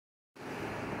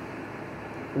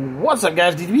What's up,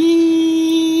 guys?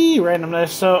 DB randomness.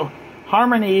 So,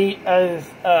 Harmony is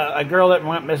a girl that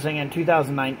went missing in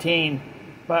 2019,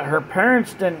 but her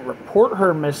parents didn't report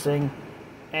her missing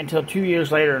until 2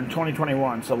 years later in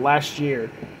 2021, so last year.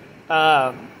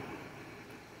 I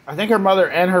think her mother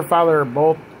and her father are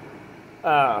both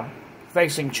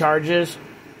facing charges,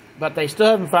 but they still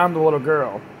haven't found the little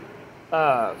girl.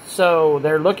 So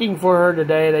they're looking for her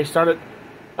today. They started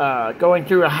going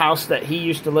through a house that he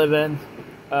used to live in.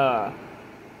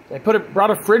 They brought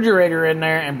a refrigerator in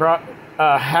there and brought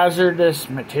hazardous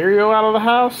material out of the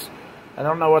house. I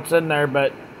don't know what's in there,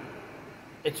 but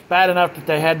it's bad enough that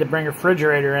they had to bring a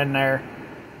refrigerator in there.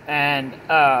 And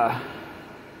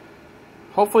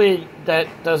hopefully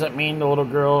that doesn't mean the little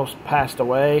girl's passed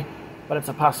away, but it's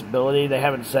a possibility. They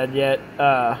haven't said yet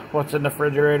what's in the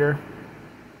refrigerator.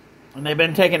 And they've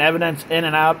been taking evidence in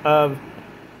and out of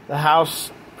the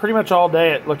house pretty much all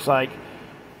day, it looks like.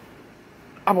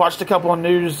 I watched a couple of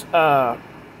news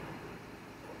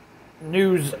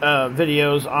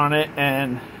videos on it,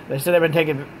 and they said they've been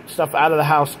taking stuff out of the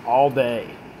house all day.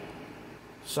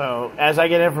 So, as I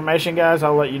get information, guys,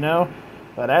 I'll let you know.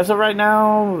 But as of right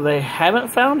now, they haven't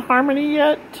found Harmony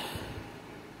yet.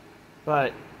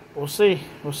 But we'll see.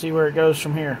 We'll see where it goes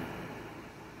from here.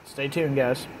 Stay tuned,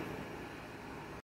 guys.